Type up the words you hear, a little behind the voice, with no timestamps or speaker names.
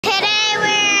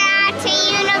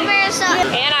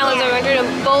islands, and we're going to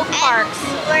both parks.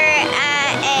 We're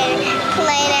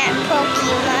playing at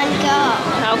Pokemon Go.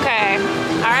 Okay.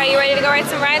 All right, you ready to go ride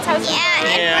some rides? How's Yeah,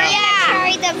 and we're gonna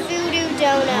try the voodoo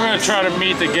donuts. We're gonna try to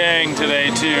meet the gang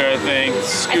today too, I think.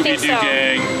 Scooby Doo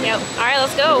gang. Yep. All right,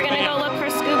 let's go. We're gonna go look for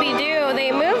Scooby Doo.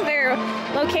 They moved their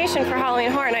location for Halloween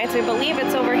Horror Nights. I believe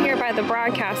it's over here by the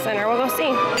Broadcast Center. We'll go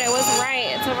see. I was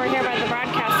right. It's over here by the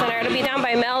Broadcast Center. It'll be down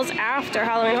by Mel's after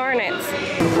Halloween Horror Nights.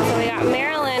 So we got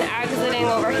Marilyn exiting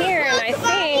over here, and I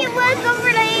think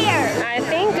over there. I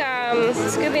think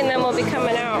Scooby and them will be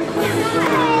coming out.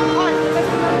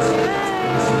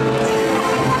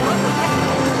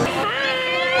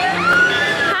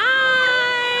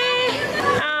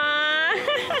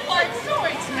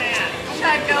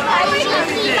 I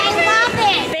love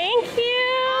it. Thank you.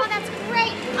 Oh, that's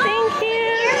great. Thank you.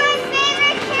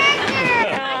 You're my favorite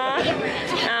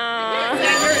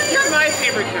character. You're my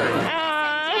favorite character.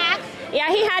 Yeah,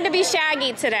 he had to be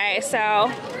Shaggy today, so.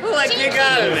 Like you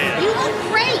got it, man. You look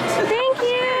great. Thank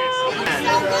you.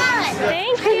 So good.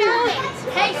 Thank you.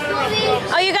 Hey,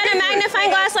 Scooby. Oh, you got a magnifying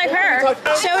glass like her.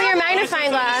 Show your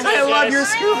magnifying glass. I love your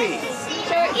Scooby.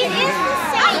 It is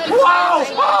the same. Wow!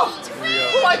 Oh!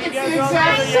 Like it's the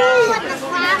exact same.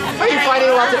 Are you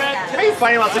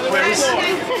finding lots of quitters?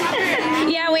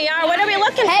 Yeah, we are. What are we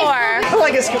looking for? I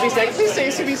like a Scooby snack. Please say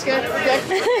Scooby snack.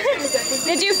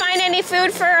 Did you find any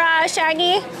food for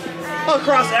Shaggy? Oh,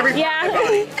 across every. Yeah.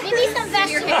 Maybe some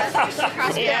vegetables.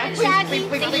 Yeah. Shaggy,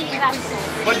 they eat vegetables.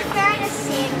 He's trying to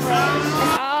sandwich.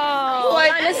 Oh,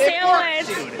 on a sandwich.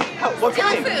 What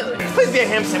kind? Food. Please be a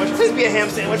ham sandwich. Please be a ham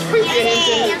sandwich. Please be a ham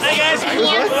sandwich. Hey guys.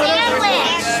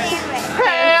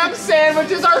 Ham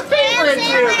sandwich is our favorite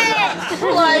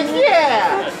food. Like,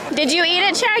 yeah. Did you eat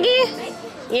it, Shaggy?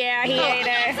 Yeah, he ate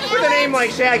it. With a name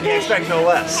like Shaggy, expect no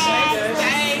less.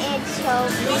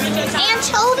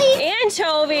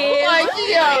 Anchovies. Like,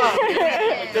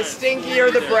 yeah. The stinkier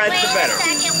the bread, the better.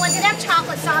 Wait a second. Was it have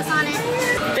chocolate sauce on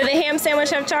it? Did the ham sandwich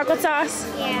have chocolate sauce?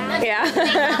 Yeah. Yeah. They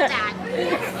love that.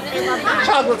 They love that.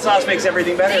 Chocolate sauce makes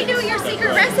everything better. They knew your secret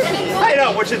recipe. I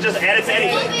know, which is just add it to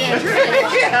anything.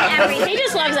 Yeah. He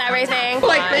just loves everything.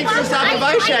 Like, thanks for stopping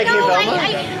by, Shaggy and Velma.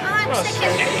 I'm sick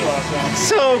of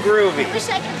So groovy.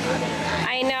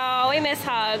 I know, we miss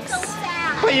hugs. so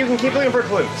sad. But you can keep looking for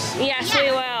clues. Yes,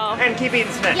 we will. And keep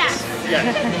eating snacks. Yes. Yeah.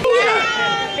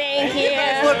 Yeah. Thank you. You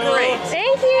guys look great.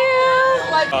 Thank you.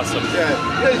 Awesome. Good.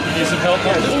 You need some help?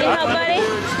 You need help, buddy?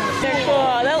 They're cool.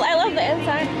 I love the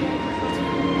inside.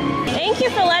 Thank you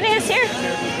for letting us here.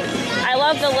 I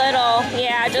love the little.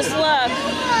 Yeah, just look.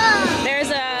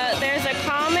 There's a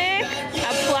comic,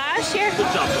 a plush here,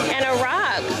 and a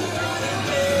rug.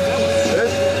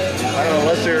 I don't know,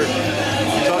 unless they're a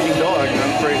talking dog,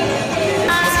 I'm afraid.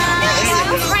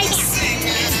 Right here.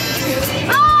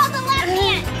 Oh, the left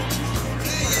hand.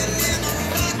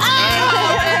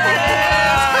 Oh!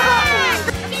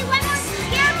 Okay, one more.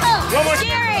 Careful.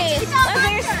 Scary. Look,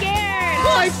 they're scared.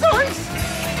 My thoughts.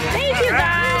 Thank you,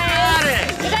 guys.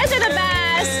 You guys are the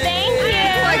best. Thank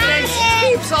Like, you. thanks.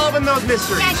 Keep solving those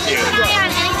mysteries. Yeah, keep an eye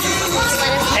on anything.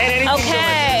 And anything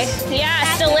Okay.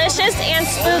 Yes, delicious and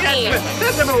spooky.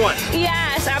 That's number one.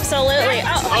 Yes, absolutely.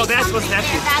 Oh, that's what's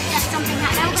next. That's something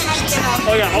that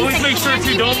Oh yeah, always make sure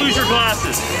to don't lose your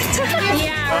glasses.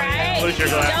 Yeah, right? Lose your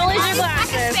glasses. Don't lose your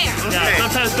glasses. Yeah,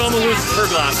 sometimes Velma loses her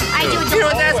glasses I do too. it You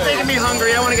know what, that's making me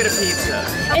hungry. I want to get a pizza.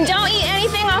 And don't eat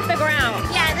anything off the ground.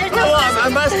 Yeah, there's no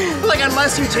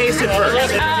Unless you taste it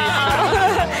first.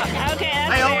 Oh. Okay,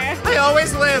 that's fair. I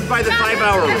always live by the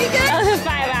 5-hour rule. Oh, the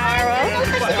 5-hour rule.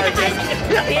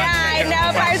 Yeah, I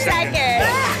know, 5 seconds.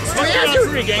 Oh, yeah, On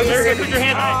three, gang. Put your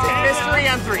hands up. Mystery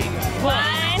on 3. 1,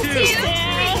 2, 3.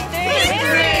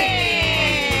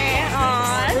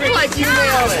 Aw, Like you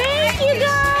nailed it. thank you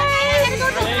guys. go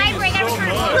to the library. I gotta return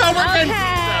it. No, we're good.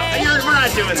 Okay. We're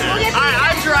not doing that.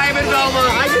 I'm driving, Velma.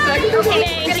 I get back in the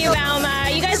Thank you,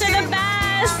 Velma. You guys are the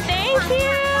best. Thank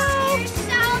you.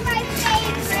 So my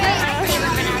favorite.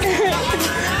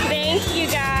 Thank you,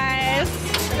 guys.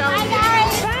 Bye,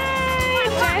 guys.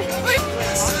 Bye.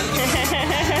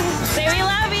 Say we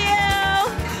love you.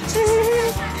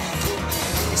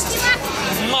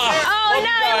 Oh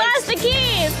no, I lost the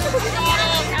keys.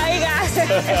 Oh, you got it.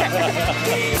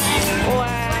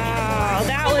 Wow,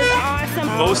 that was awesome.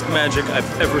 Most magic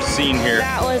I've ever seen here.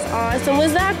 That was awesome.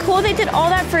 Was that cool? They did all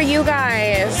that for you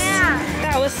guys. Yeah.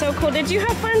 That was so cool. Did you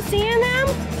have fun seeing them?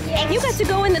 Yes. You got to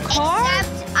go in the car?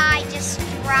 Except I just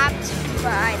dropped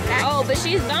by that. Oh, but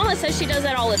Velma says she does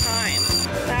that all the time.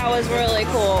 That was really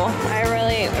cool. I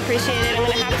really appreciate it. I'm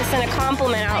gonna have to send a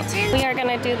compliment out. We are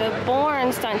gonna do the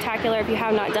Born Stuntacular. If you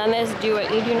have not done this, do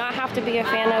it. You do not have to be a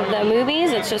fan of the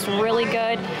movies. It's just really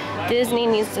good. Disney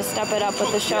needs to step it up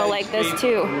with a show like this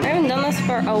too. I haven't done this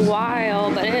for a while,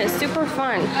 but it is super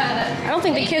fun. I don't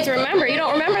think the kids remember. You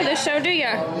don't remember this show, do you?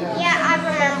 Yeah, I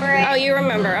remember it. Oh, you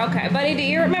remember. Okay. Buddy, do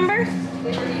you remember?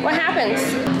 What happens?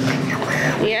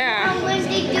 Yeah. When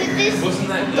they do this,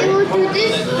 they will do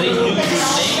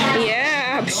this.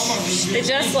 Yeah.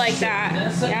 Just like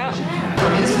that. Yeah.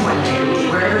 From his point of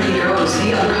view, wherever he goes,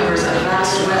 he uncovers a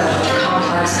vast web of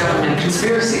complex government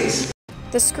conspiracies.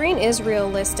 The screen is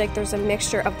realistic. There's a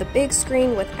mixture of the big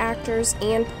screen with actors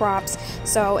and props,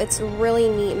 so it's a really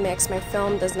neat mix. My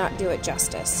film does not do it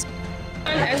justice.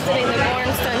 Exiting the Born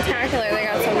Stuntacular, they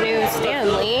got some new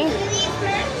Stanley.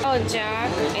 Oh,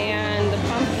 Jack and the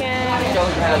pumpkin.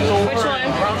 Which one?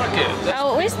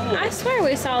 Oh, I swear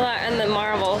we saw that in the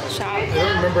Marvel shop. I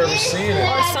don't remember ever seeing it.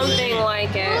 Or something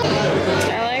like it.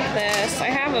 I like this. I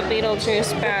have a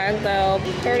Beetlejuice bag though.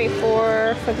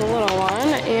 34 for the little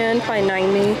one and probably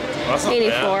 90.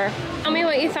 84. Tell me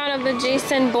what you thought of the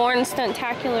Jason Bourne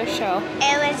Stuntacular show.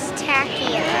 It was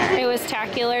tacular. It was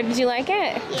tacular. Did you like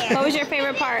it? Yeah. What was your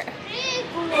favorite part?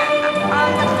 On the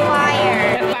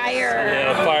fire. The fire.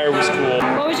 Yeah, the fire was cool.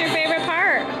 What was your favorite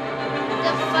part?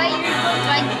 The fire was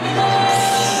like...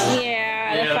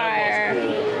 Yeah, the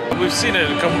fire. We've seen it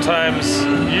a couple times,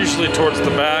 usually towards the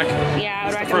back. Yeah, I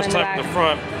would It's the recommend first the time back. in the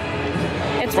front.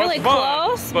 It's really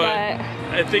close, but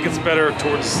I think it's better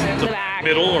towards the back.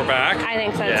 middle or back. I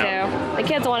think so too. The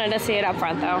kids wanted to see it up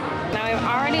front though. Now we've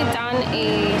already done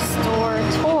a store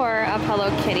tour of Hello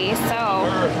Kitty, so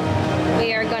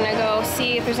we are gonna go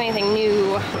see if there's anything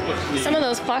new. Some of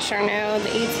those plush are new,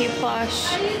 the E.T.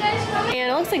 plush. And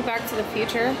it looks like Back to the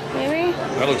Future, maybe?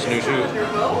 That looks new too.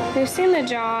 We've seen the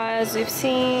Jaws, we've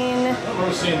seen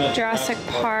I've seen that. Jurassic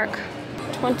Park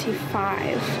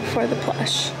 25 for the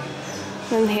plush.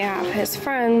 Then they have his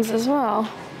friends as well.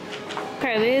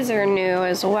 Okay, these are new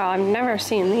as well. I've never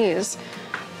seen these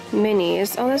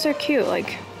minis. Oh, those are cute,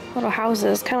 like little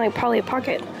houses, kind of like Polly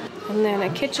Pocket. And then a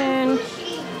kitchen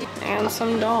and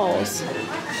some dolls.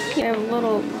 You have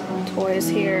little toys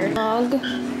here. Dog.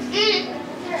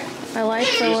 I like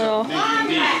the little...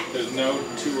 There's no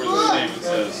two are the same, it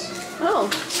says. Oh,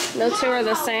 no two are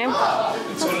the same?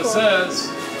 That's what it says.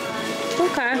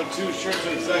 Okay. The two shirts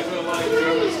are exactly alike.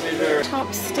 Stay there.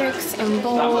 Chopsticks and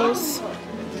bowls.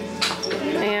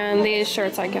 And these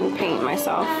shirts I can paint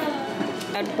myself.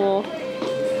 Deadpool.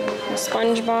 A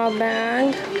SpongeBob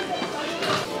bag.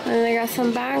 And they got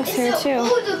some bags here too.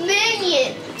 Oh, the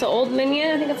minion. It's an old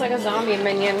minion? I think it's like a zombie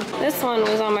minion. This one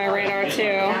was on my radar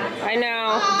too. I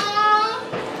know.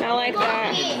 I like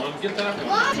that. Get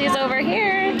that. She's over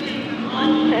here.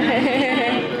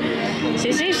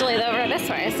 She's usually over this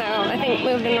way, so I think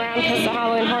moving around because the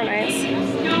Halloween Horror Nights.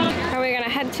 Are we gonna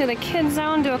head to the kids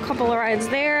zone, do a couple of rides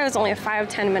there? There's only a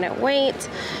 5-10 minute wait,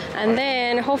 and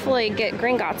then hopefully get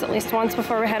Gringotts at least once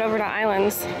before we head over to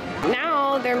Islands.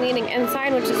 Now they're meeting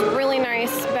inside, which is really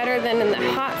nice, better than in the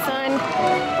hot sun.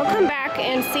 We'll come back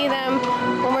and see them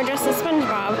when we're dressed as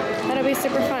SpongeBob. That'll be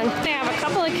super fun. They have a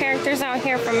couple of characters out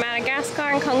here from Madagascar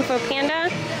and Kung Fu Panda.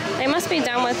 They must be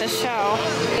done with the show.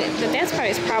 The dance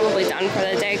party's probably done for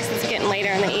the day because it's getting later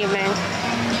in the evening.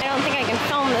 I don't think I can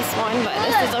film this one, but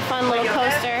this is a fun little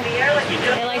coaster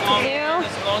they like to do.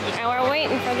 And we're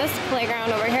waiting for this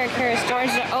playground over here at Curious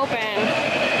George to open.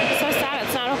 It's so sad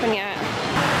it's not open yet.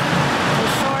 It's a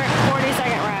short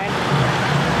 40-second ride.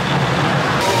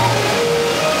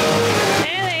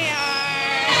 There they are!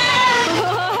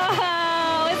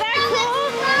 Whoa! Is that cool?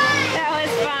 That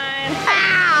was fun.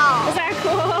 Wow. Is that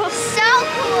cool? So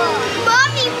cool.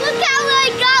 Mommy, look how I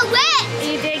got wet.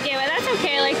 You did get it. That's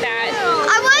okay like that.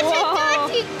 I want Whoa.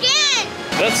 to do it again.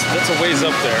 That's a ways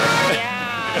up there.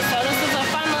 Yeah, so this is a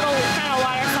fun little kind of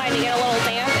water slide to get a little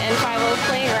damp and try a little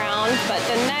playground, but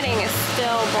the netting is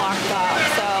still blocked up,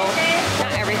 so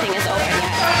not everything is open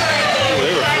yet. Ooh,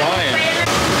 they were flying.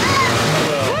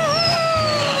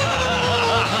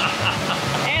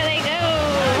 There they go.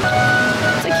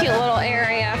 It's a cute little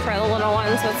area for the little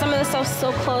ones, but some of the stuff's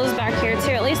still closed back here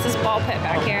too. At least this ball pit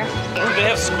back here. Do they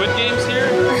have Squid Games here?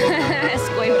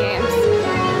 Squid Games.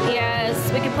 Yes,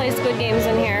 we could play Squid Games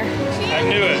in here. I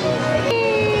knew it.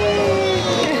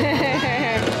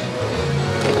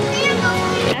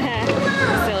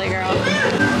 Silly girl.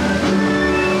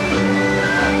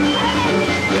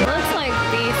 Looks like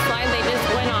the slide they just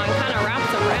went on kind of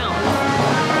wraps around.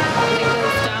 It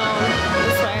goes down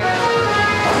this way.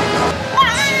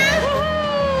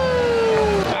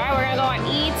 Alright, we're gonna go on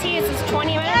ET. It says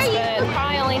 20 minutes, but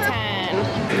probably only 10.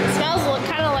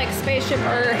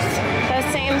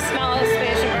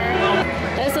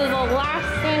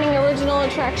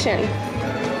 direction,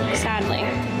 sadly.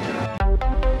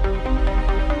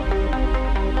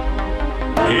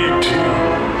 18.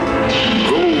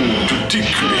 Go to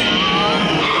Dickley.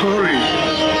 Hurry.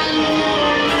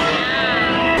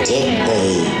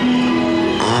 Dickley.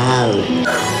 Out.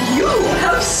 You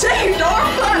have saved our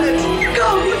planet!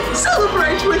 Come,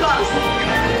 celebrate with us!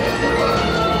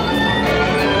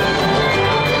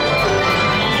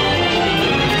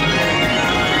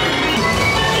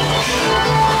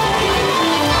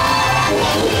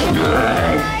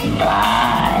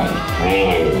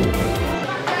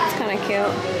 It's kind of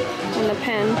cute. And the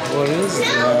pen. What is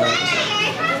that?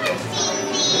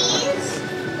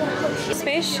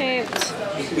 Space-shaped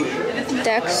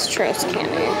dextrose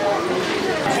candy.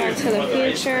 Back to the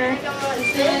Future.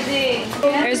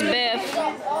 There's Biff.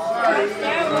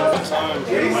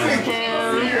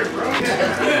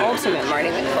 Ultimate Marty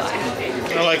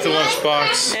McFly. I like the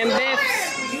lunchbox. And Biff's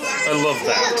I love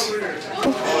that.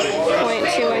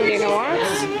 0.21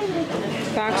 gigawatts.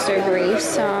 Boxer brief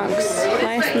socks.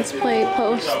 License plate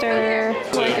poster.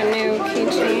 Like a new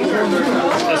keychain.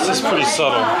 It's just pretty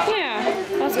subtle. Yeah,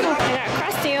 that's cool. I got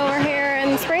Krusty over here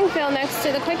in Springfield next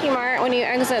to the Quickie Mart when you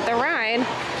exit the ride.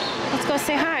 Let's go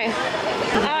say hi.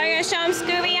 Oh, you're gonna show him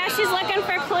Scooby? Yeah, she's looking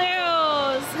for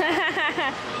clues.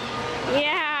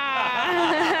 Yeah.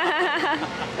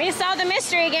 We saw the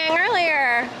mystery gang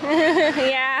earlier.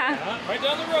 Yeah. Right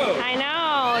down the road. I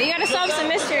know. You gotta solve some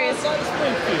mysteries.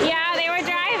 Yeah, they were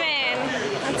driving.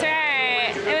 That's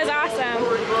right. It was awesome.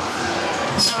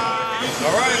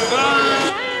 All right, bye.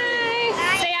 Bye.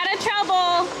 Stay out of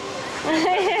trouble.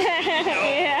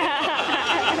 Yeah.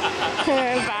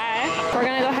 Bye. We're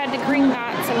gonna go ahead to Green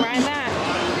Dots and ride that.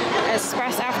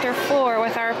 Express after 4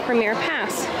 with our Premier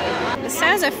Pass. It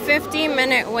says a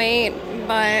 50-minute wait,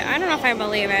 but I don't know if I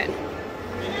believe it.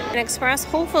 An Express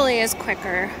hopefully is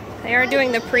quicker. They are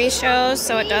doing the pre-shows,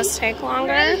 so it does take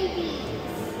longer.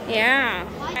 Yeah.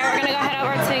 Alright, we're gonna go head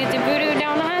over to the Voodoo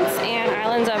Donuts and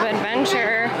Islands of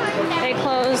Adventure. They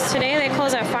close today. They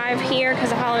close at 5 here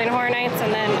because of Halloween Horror Nights,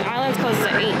 and then Islands closes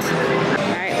at 8.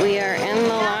 Alright, we are in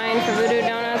the line for Voodoo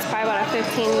Donuts. Probably about a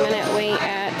 15-minute wait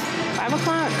at 5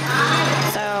 o'clock.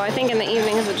 So I think in the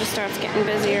evenings it just starts getting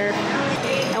busier.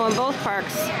 And when both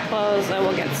parks close, it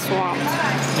will get swamped.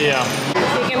 Yeah.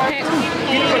 You can pick.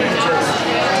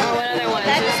 Oh, what other ones?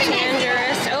 There's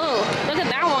Tangerous. Oh, look at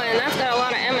that one. That's got a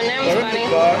lot of M&Ms, buddy.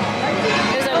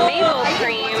 There's a maple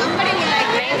cream.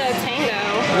 Mango Tango.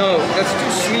 No, that's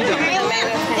too sweet.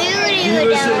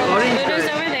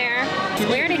 Voodoo's over there.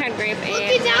 We already had grape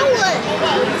egg. Look at that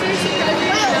one.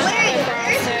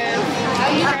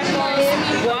 Pretzels,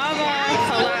 guava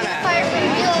colada.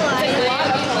 It's a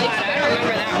guava colada. I don't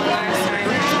remember that one last time.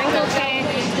 Sprinkle cake,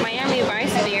 Miami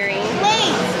Vice Dairy.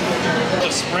 Wait,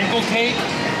 The sprinkle cake?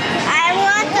 I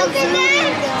want the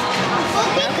food.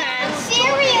 Look at that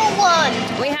cereal one.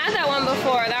 We had that one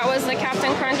before. That was the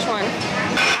Captain Crunch one.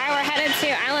 Alright, we're headed to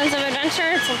Islands of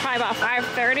Adventure. It's probably about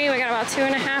 5:30. We got about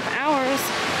 2.5 hours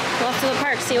left of the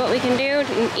park. See what we can do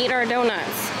and eat our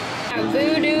donuts.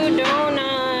 Voodoo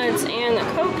Donuts and the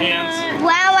coconut.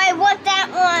 Wow, I want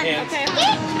that one. Okay.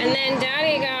 And then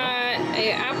Daddy got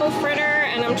a apple fritter,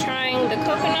 and I'm trying the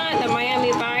coconut, the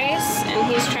Miami Vice, and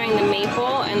he's trying the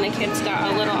maple, and the kids got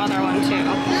a little other one too.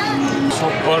 So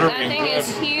buttery. That thing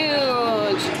is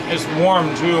huge. It's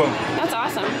warm too. That's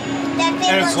awesome. That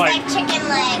thing And it's looks like- like chicken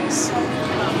legs.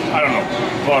 I don't know,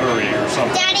 buttery or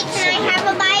something. Daddy, can I have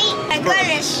a bite? My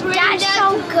goodness, that's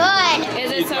so good.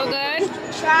 Is it so good?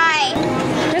 Try.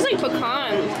 There's like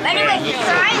pecan. Anyway,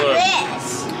 try good.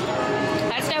 this.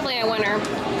 That's definitely a winner.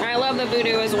 I love the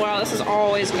Voodoo as well. This is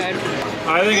always good.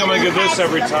 I think I'm gonna get this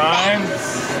every time.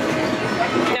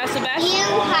 That's the best. You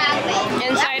have it.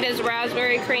 Inside is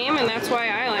raspberry cream, and that's why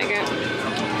I like it.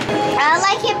 I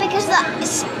like it because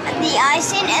the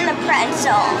icing and the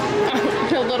pretzel.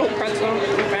 The little pretzel.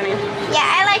 Funny. Yeah,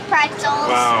 I like pretzels.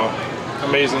 Wow,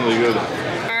 amazingly good.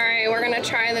 Alright, we're gonna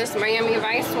try this Miami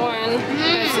Vice one.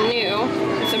 That's new.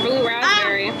 It's a blue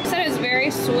raspberry. It said it's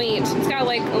very sweet. It's got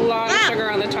like a lot of sugar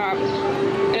on the top.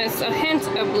 And it's a hint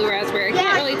of blue raspberry. I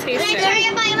can't really taste Can I it. try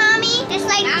it by mommy? It's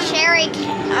like cherry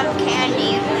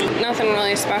candy. Nothing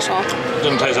really special.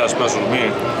 Doesn't taste that special to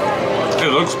me.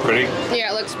 It looks pretty.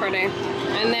 Yeah, it looks pretty.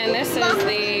 And then this is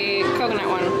the coconut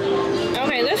one.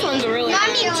 Okay, this one's really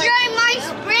Mommy, good. try my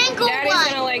sprinkle Daddy's one.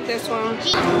 gonna like this one.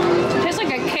 Tastes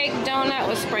like a cake donut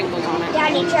with sprinkles on it.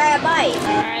 Daddy, try a bite.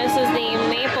 Alright, this is the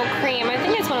maple cream. I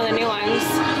think it's one of the new ones.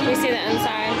 We see the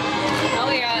inside. Oh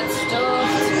yeah, it's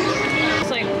stuffed.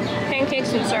 It's like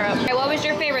pancakes and syrup. Okay, what was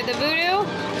your favorite, the Voodoo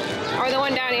or the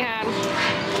one Daddy had?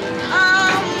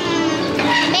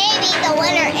 Maybe the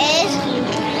winner is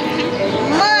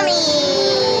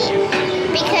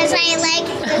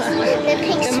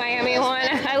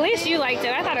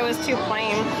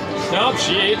Nope,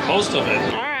 she ate most of it.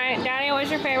 All right, Daddy, what's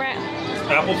your favorite?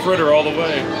 Apple fritter all the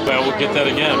way. Well, we'll get that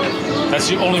again. That's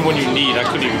the only one you need. I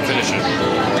couldn't even finish it.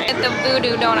 Get the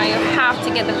voodoo donut. You have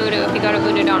to get the voodoo if you go to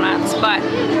Voodoo Donuts, but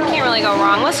you can't really go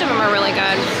wrong. Most of them are really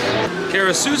good.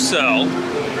 Carousel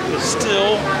is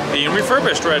still being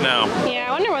refurbished right now. Yeah,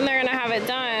 I wonder when they're gonna have it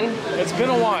done. It's been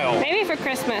a while. Maybe for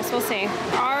Christmas, we'll see.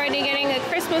 Already getting the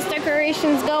Christmas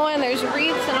decorations going. There's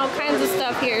wreaths and all kinds of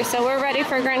stuff here, so we're ready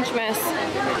for Grinchmas.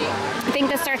 I think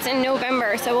this starts in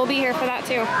November, so we'll be here for that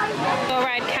too. Go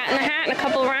ride Cat in the Hat and a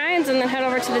couple rides, and then head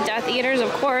over to the Death Eaters,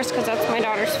 of course, because that's my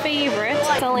daughter's favorite.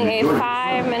 It's only a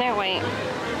 5-minute wait.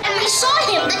 And we saw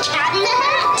him, the Cat in the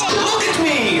Hat. Look at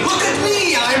me! Look at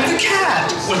me! I'm the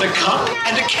cat with a cup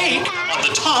and a cake on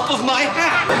the top of my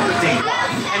hat. Thing 1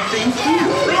 and thing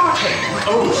 2. They are cake.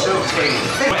 Oh, so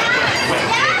tasty.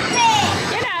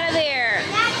 Get out of there!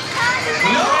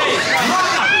 No!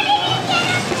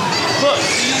 Look,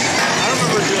 see? I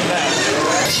remember doing that.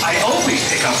 I always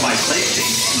pick up my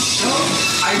PlayStation, so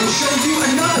I will show you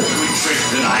another good trick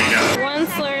that I know.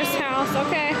 Onceler's house,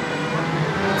 okay.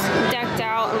 It's decked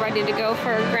out and ready to go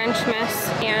for Grinchmas.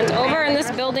 And over in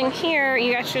this building here,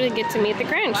 you actually get to meet the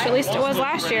Grinch. At least it was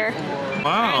last year.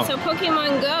 Wow. Alright, so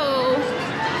Pokemon Go,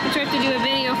 which we have to do a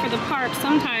video for the park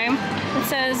sometime. It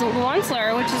says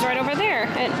Onceler, which is right over there.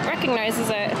 It recognizes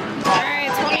it. Alright,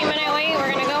 20-minute wait,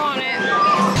 we're gonna go on it.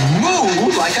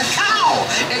 Moo like a cow.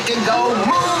 It can go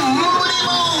moo, moody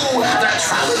moo. The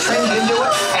travel train can do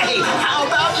it. Hey, how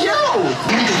about you?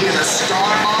 You can hear the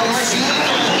Starball machine.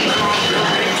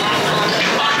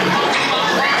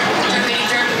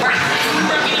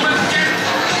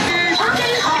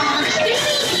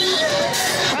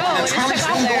 Oh, we just took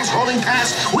off there. Rolling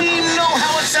past, we know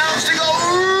how it sounds to go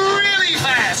really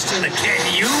fast. Can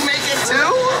you make it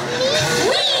too?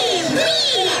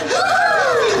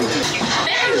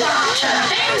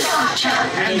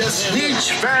 And a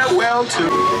speech farewell to.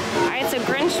 Alright, so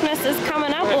Grinchmas is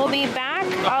coming up. We'll be back.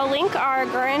 I'll link our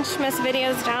Grinchmas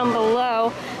videos down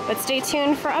below, but stay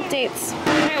tuned for updates.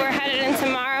 Alright, we're headed into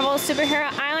Marvel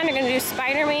Superhero Island. We're gonna do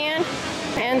Spider-Man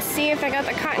and see if they got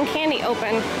the cotton candy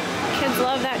open. Kids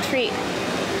love that treat.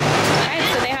 Alright,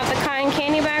 so they have the cotton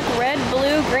candy back, red,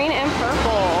 blue, green, and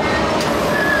purple.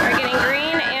 We're getting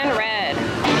green and red.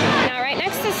 Now right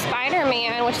next to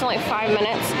Spider-Man, which is only 5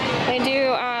 minutes, they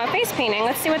do face painting.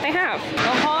 Let's see what they have.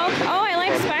 The Hulk. Oh, I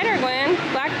like Spider-Gwen.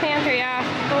 Black Panther, yeah.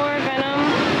 Thor, Venom.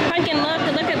 Pumpkin,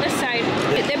 look at this side.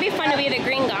 It'd be fun to be the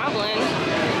Green Goblin,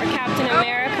 or Captain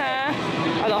America,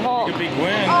 or the Hulk. Could be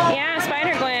Gwen. Yeah,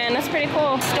 Spider-Gwen. That's pretty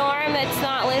cool. Storm, it's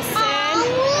not listed.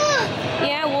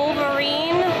 Yeah,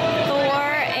 Wolverine, Thor,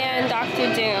 and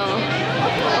Dr. Doom.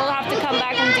 We'll have to come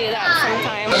back and do that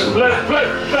sometime.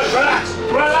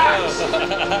 Relax.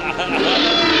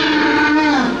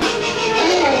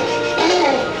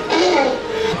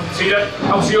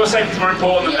 So your safety's more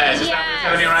important than theirs. Is that what you're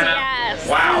telling me right now? Yes.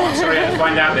 Wow, I'm sorry I had to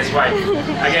find out this way.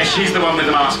 I guess she's the one with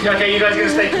the mask. Okay, you guys are going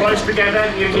to stay close together.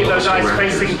 You're going to keep those eyes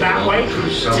facing that way.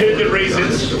 2 good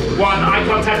reasons. 1, eye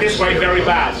contact this way, very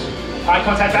bad. Eye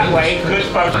contact that way, good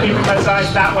photo. Keep those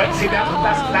eyes that way. See,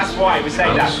 that's why we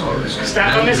say that.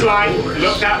 Stand on this line,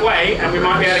 look that way, and we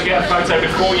might be able to get a photo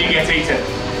before you get eaten.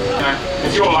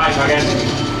 It's your life, I guess.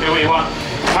 Do what you want.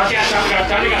 Okay,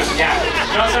 time to go. Yeah.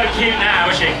 Not so cute now,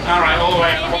 is she? Alright, all the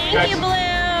way. Thank you, Blue.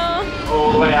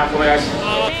 All the way out, guys.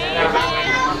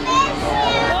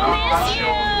 We'll miss you.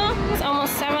 It's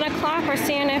almost 7 o'clock. We're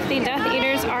seeing if the Death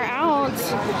Eaters are out.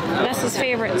 Vanessa's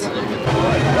favorites.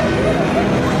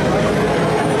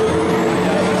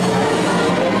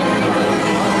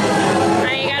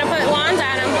 Alright, you gotta put wands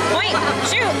at them. Wait,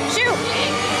 shoot.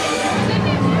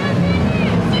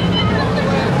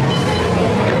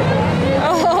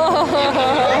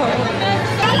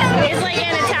 It's like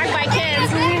getting attacked by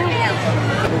kids.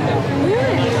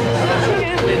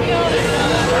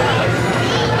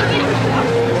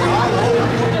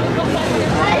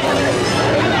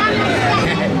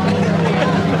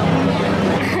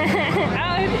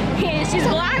 Oh, she's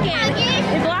blocking.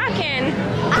 She's blocking.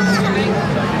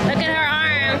 Look at her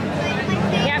arm.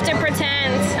 You have to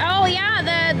pretend. Oh yeah,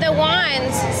 the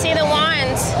wands. See the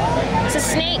wands? It's a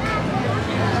snake.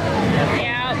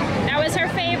 Yeah, that was her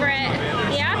favorite.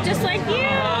 Yeah, just like you.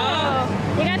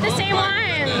 You got the same ones.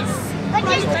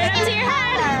 Put it up to your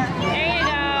head. There you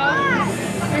go.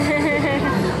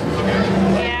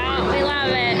 Yeah, we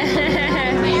love it.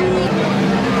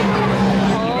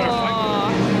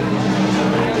 Oh,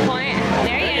 good point.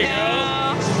 There you go.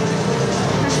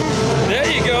 There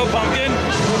you go, pumpkin.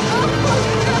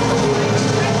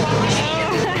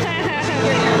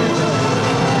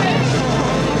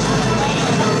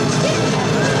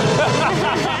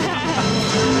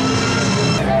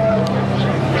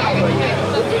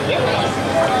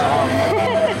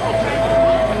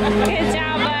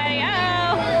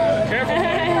 Careful.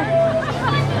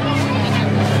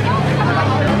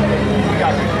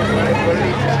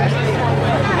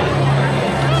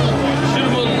 Shoot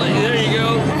him a little. There you go.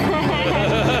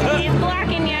 He's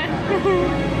blocking you.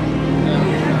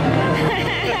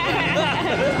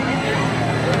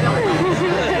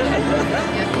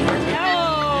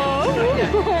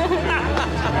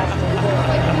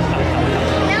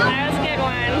 That was a good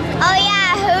one. Oh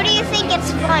yeah, who do you think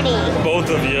it's funny? Both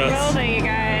of you. Both of you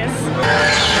guys.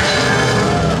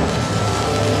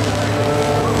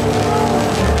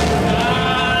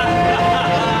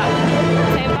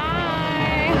 Say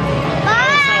bye.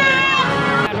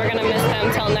 Bye! God, we're gonna miss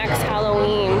them till next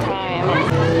Halloween time.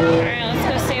 Alright, let's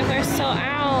go see if they're still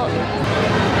out.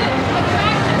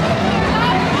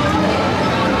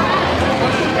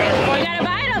 We got a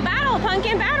battle,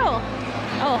 pumpkin battle.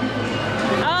 Oh,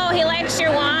 he likes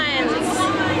your wands.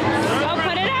 Oh,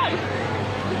 put it up.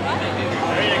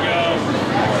 There you go.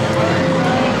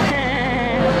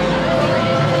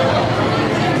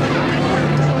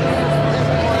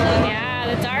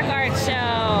 Yeah, the dark art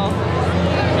show.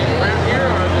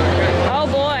 Oh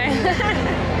boy.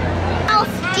 Oh,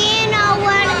 do you know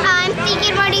what I'm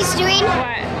thinking what he's doing?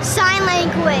 What? Sign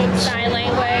language. Sign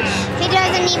language. He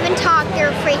doesn't even talk, they're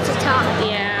afraid to talk.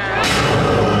 Yeah.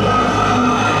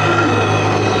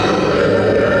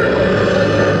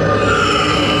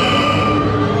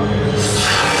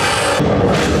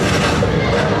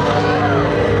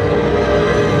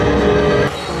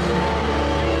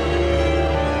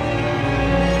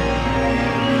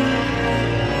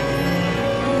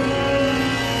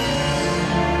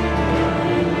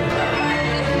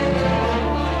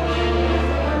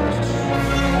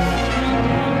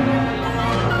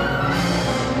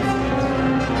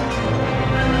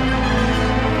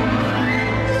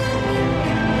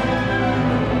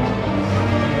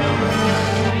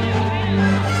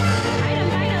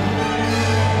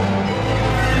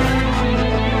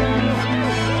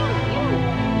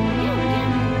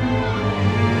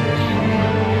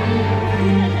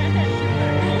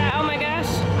 Oh my gosh.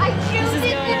 This is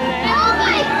going in there. Oh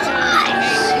my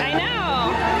gosh! I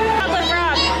know. Chocolate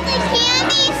frog. The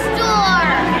candy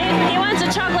store! He wants a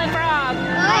chocolate frog.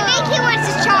 I think he wants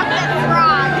a chocolate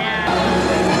frog. Yeah.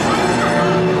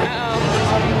 Uh-oh.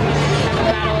 Have a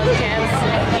battle with kids.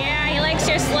 Yeah, he likes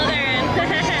your Slytherin.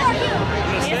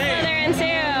 He's Slytherin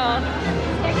too.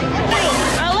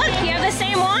 Oh look, you have the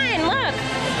same one. Look.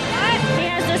 He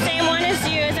has the same one as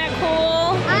you. Is that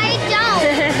cool? I don't.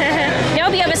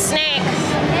 Nope, you have a snake.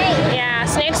 Yeah,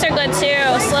 snakes are good too.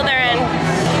 Slytherin.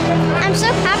 I'm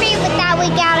so happy with that we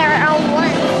got our own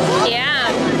one. Yeah,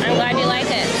 I'm glad you like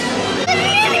it.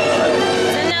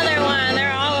 It's another one.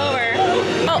 They're all over.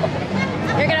 Oh,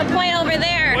 you're gonna point over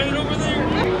there. Point it over there.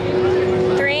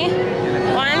 3,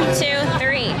 1, 2,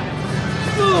 3.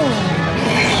 Whoa!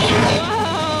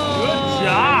 Good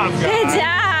job, guys. Good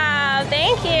job.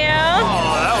 Thank you.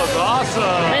 Oh, that was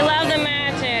awesome. We love the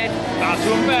magic. Got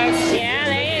to him back. Yeah,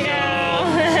 there you go.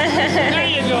 There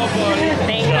you go, buddy.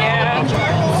 Thank you.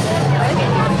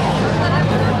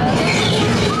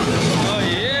 Oh,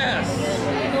 yes.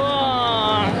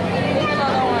 Cool.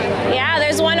 Yeah,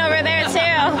 there's one over there too.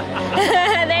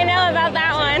 They know about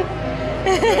that one.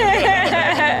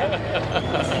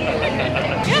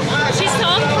 She's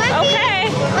home? Okay.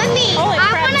 Let me. Holy I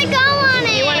crap. want to go on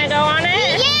it. You want to go on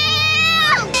it?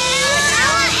 Yeah!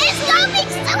 It's going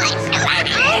so much. I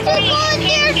want to go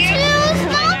there too.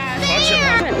 Stop I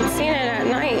there. haven't seen it at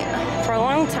night for a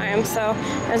long time, so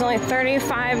there's only a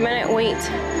 35-minute wait.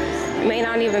 It may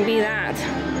not even be that.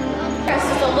 This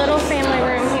is a little family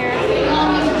room here.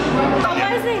 How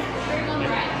was it?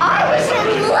 I was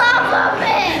in love of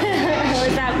it.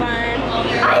 Was that fun?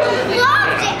 I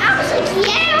loved it. I was like,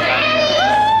 yeah, man.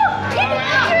 Get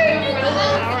out.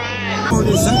 Or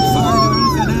to set fire to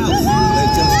anything else. They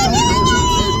just don't know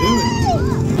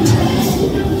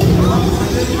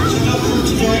what they're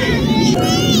doing.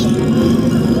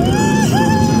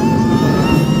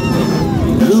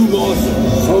 Lumos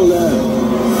Solar.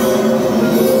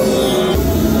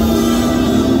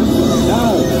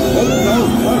 Now, hit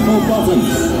those purple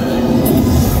buttons.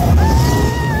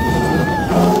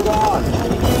 Hold on.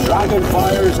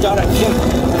 Dragonfire's got a kick.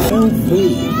 Oh,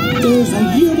 please. There's a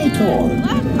unicorn.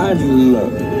 And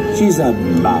look, she's a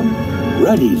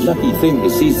ruddy, lucky thing to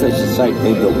see such a sight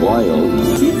in the wild.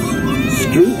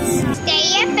 Scoots. Stay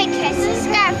up and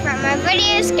subscribe for more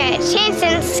videos. Get a chance in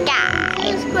the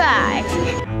sky. Subscribe.